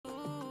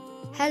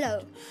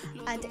Hello,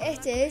 and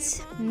it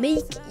is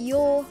Make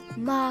Your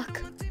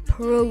Mark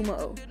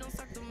promo.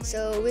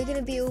 So we're going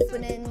to be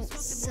opening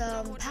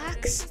some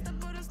packs.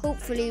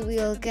 Hopefully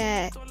we'll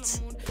get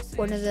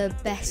one of the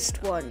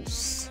best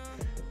ones,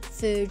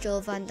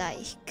 Virgil van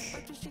Dijk,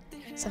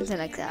 something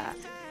like that.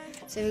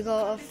 So we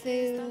got a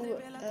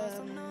few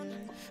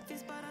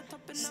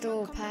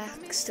store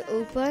packs to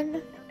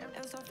open.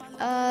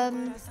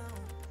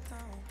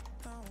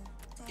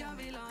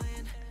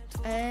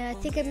 I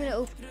think I'm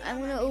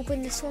gonna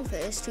open this one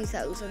first,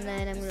 2000,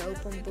 then I'm gonna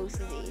open both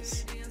of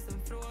these.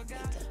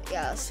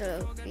 Yeah,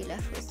 so be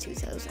left with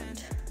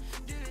 2000.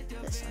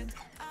 This one.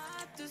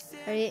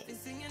 Ready?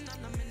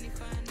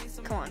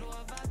 Come on.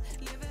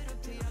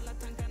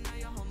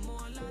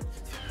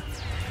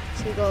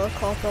 So we got a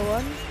copper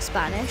one,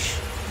 Spanish,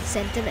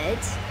 centre mid,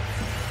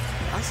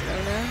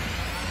 Barcelona,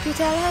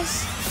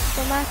 Putellas,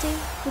 Formati,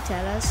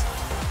 Putellas.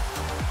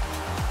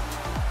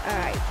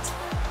 Alright.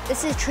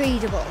 This is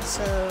tradable,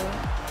 so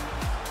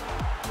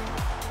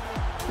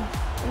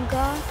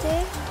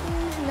Ugarte,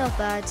 not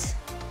bad.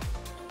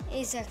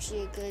 He's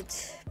actually a good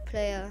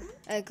player,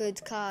 a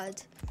good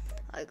card.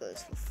 I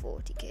goes for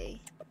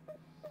 40k.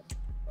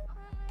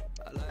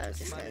 I was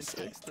just gonna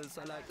see.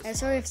 I'm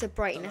sorry if the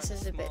brightness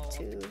is a bit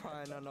too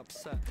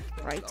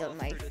bright on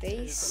my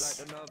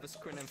face. I'm just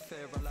putting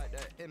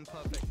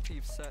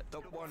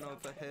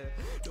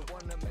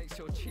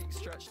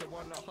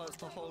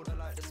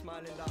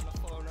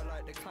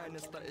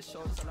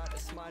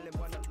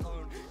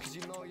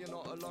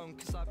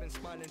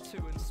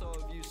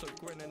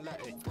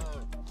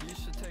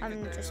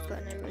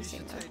everything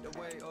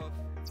up.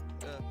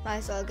 Might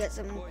as well get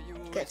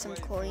some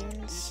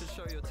coins.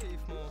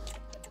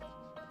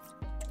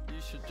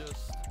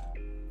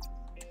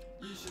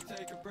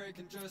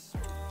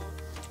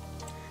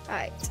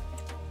 Alright,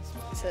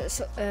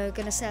 so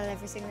gonna sell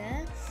everything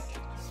there.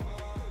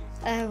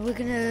 We're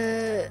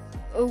gonna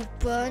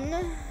open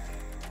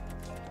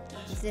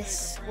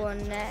this one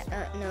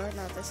no,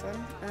 not this one.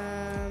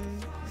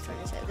 Which one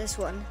is it? This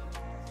one,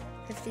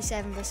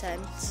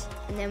 57%,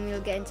 and then we'll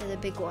get into the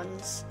big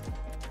ones.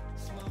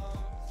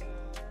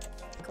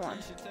 Come on,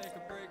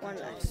 one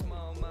left.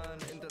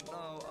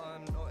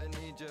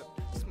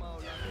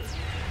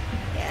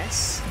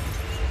 Yes.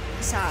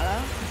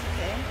 Salah.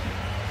 Okay.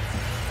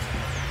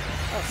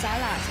 Oh,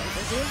 Salah,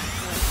 does he? No.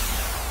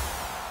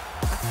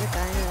 Africa,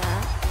 I know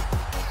that.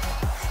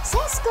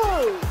 Sesko!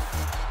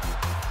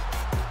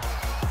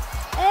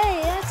 Hey,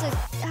 that's a.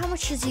 How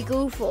much does he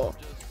go for?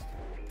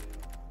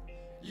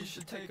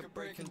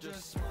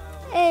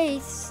 Hey,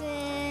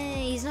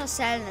 he's not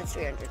selling at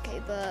 300k,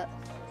 but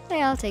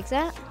hey, I'll take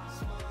that.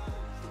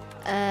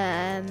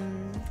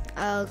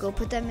 I'll go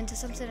put them into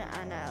something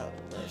and I'll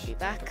be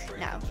back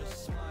now.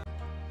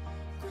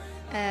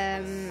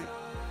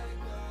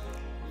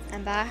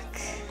 I'm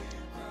back,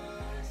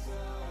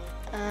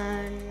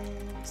 and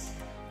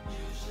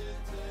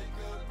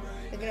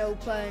we're gonna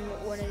open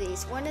one of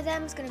these. One of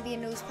them is gonna be a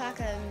nose pack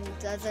and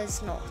the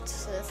other's not.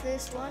 So the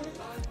first one,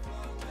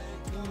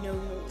 no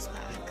nose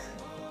pack.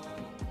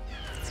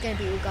 It's gonna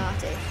be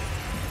Ugarte.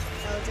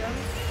 Belgium,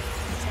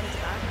 centre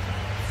back.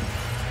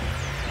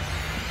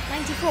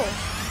 94.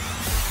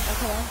 Oh,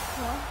 come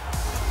on.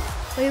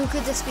 Wait, who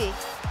could this be?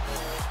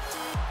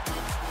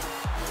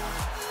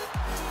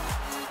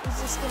 Who's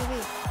this gonna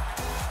be?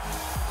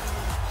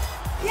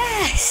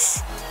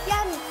 Yes!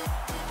 Jan!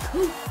 I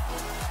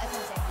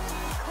can't say.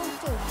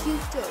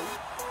 Couto.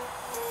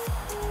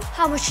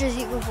 How much does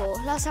he go for?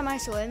 Last time I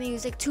saw him, he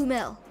was like 2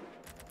 mil.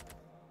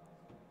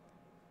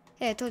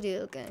 Hey, I told you you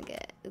were gonna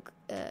get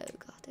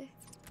Ugarte.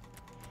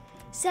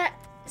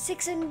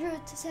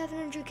 600 to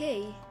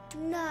 700k.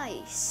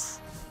 Nice.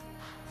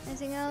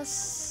 Anything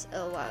else?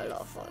 Oh wow, a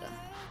lot of fodder.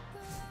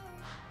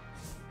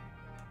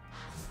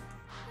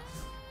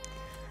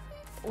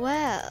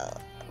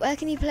 Well, where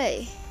can he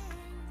play?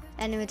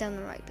 Anywhere down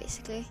the right,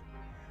 basically.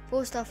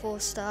 4-star,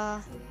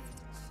 4-star.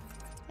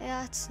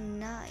 Yeah, that's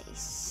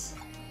nice.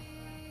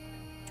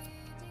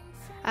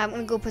 I'm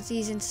gonna go put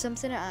these into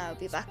something and I'll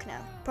be back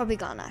now. Probably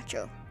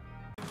Garnacho.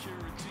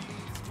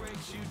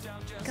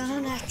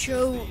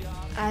 Garnacho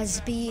has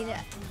been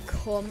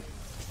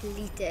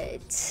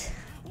completed.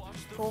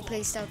 4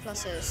 playstyle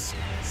pluses.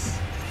 Nice.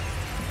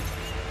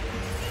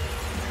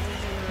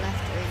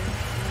 Left wing.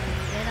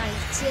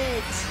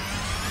 United.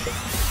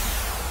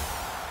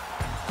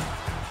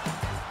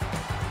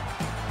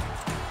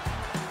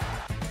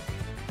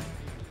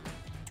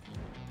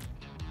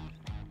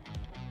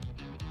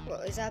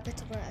 What is that a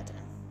bit of bread? I don't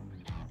know.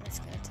 Let's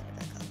go turn it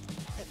back up.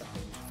 There we go.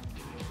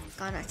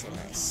 Garnacho,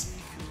 nice.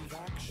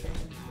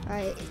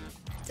 Right,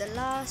 the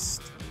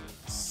last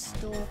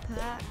store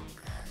pack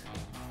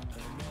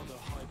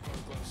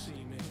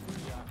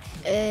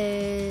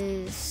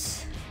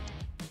is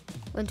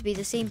going to be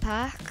the same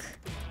pack.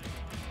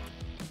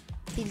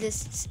 Be the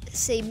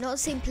same, not the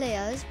same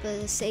players,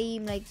 but the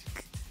same like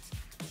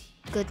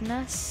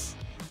goodness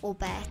or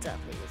better,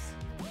 please.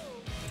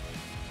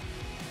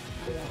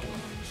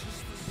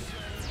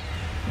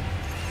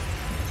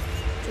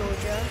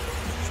 Georgia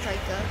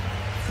striker.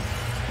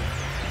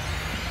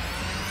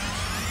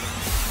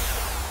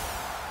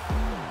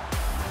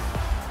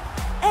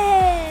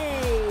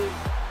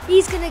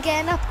 gonna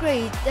get an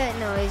upgrade.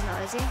 No, he's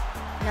not, is he?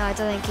 No, I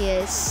don't think he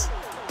is.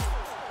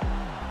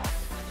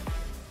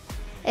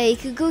 Hey, he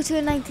could go to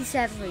a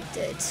 97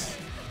 rated. It's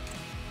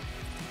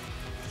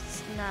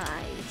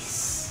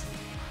nice.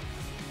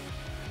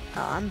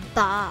 Oh, I'm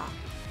Ba.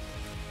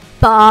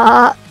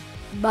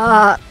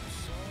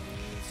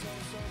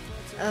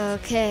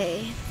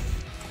 Okay.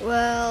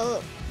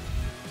 Well,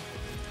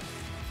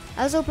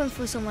 I was hoping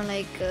for someone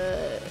like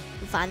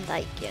Van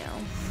Dijk, you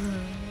know.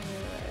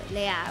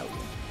 Leao.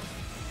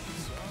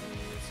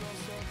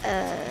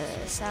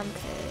 Sam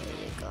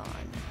Kerr,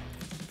 gone.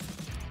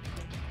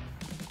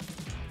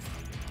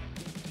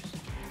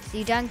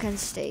 Zidane can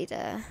stay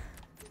there.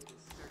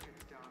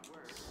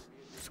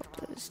 Swap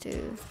those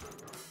two.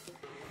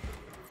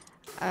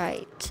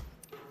 Alright.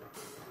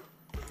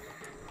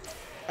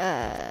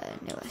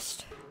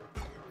 Newest.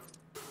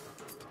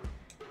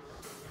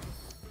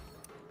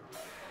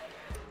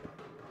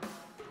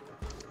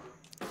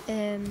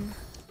 And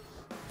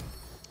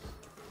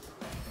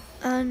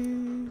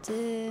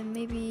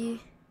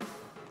maybe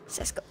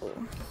Sesko.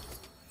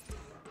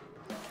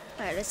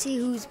 Alright, let's see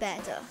who's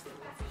better.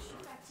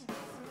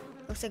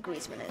 Looks like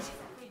Griezmann is.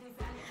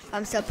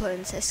 I'm still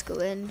putting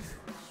Sesko in.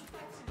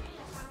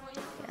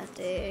 Got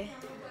the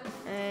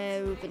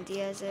Ruben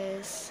Diaz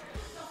is.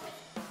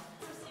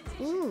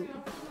 Ooh.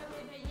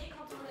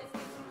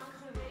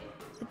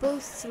 They're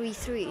both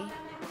 3-3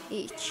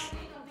 each.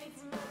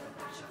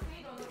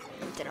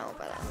 Don't know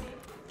about that one.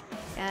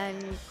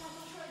 And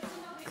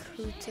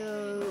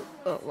Couto.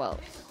 Oh well.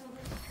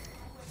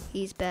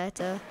 He's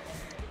better.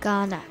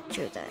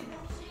 Garnacho then.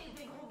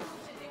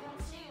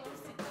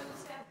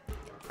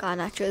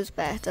 Garnacho's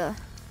better.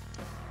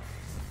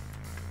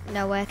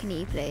 Now where can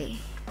he play?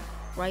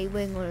 Right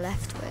wing or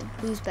left wing?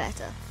 Who's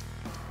better?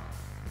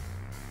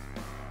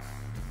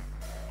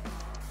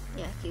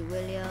 Iñaki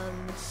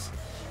Williams.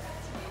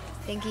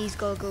 I think he's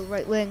got to go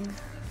right wing.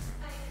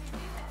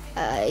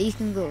 He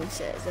can go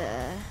instead of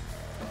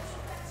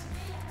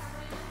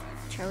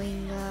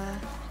Chawinga.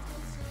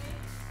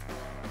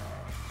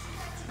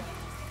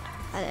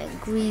 And then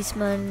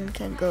Griezmann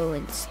can go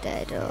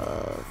instead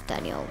of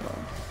Dani Olmo.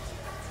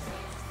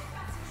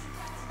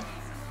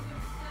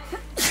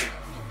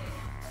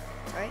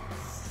 Sorry.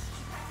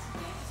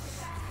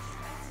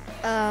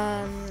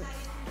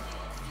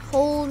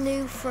 Whole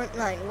new front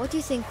line. What do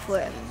you think for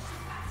him?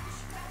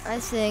 I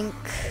think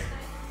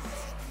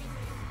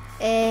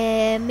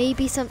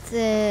maybe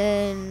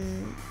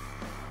something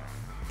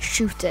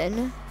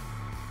shooting.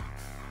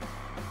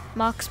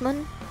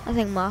 Marksman. I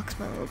think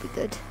marksman will be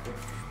good.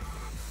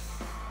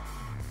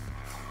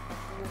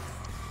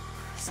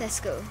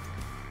 Sesko.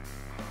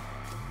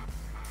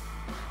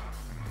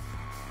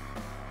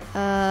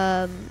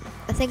 I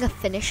think a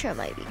finisher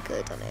might be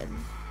good on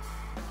him.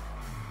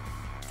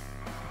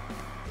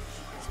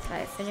 Let's apply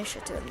a finisher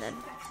to him then.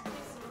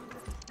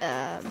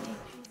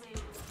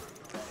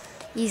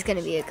 He's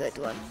gonna be a good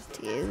one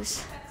to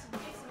use.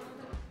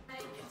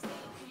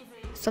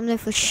 Something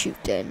for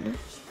shooting.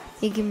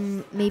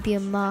 Maybe a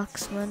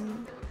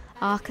marksman,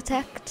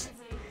 architect.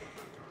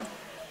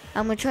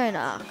 I'm gonna try an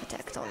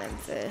architect on him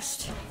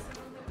first.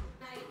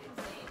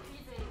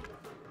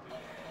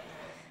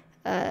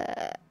 And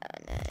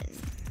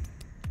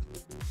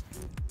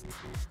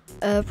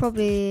then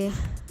probably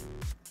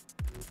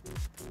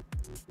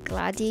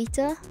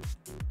gladiator,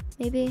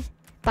 maybe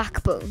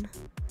backbone.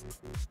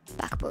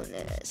 Backbone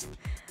it is.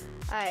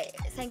 Alright,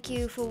 thank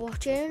you for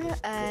watching.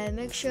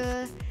 Make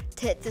sure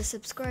to hit the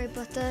subscribe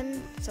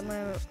button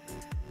somewhere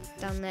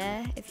down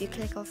there if you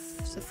click off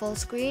the full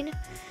screen.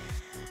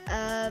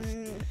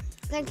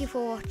 Thank you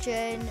for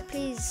watching.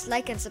 Please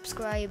like and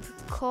subscribe,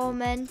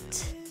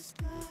 comment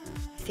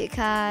if you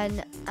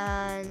can,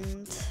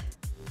 and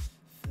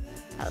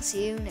I'll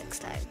see you next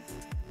time.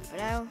 For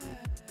now,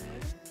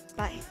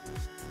 bye.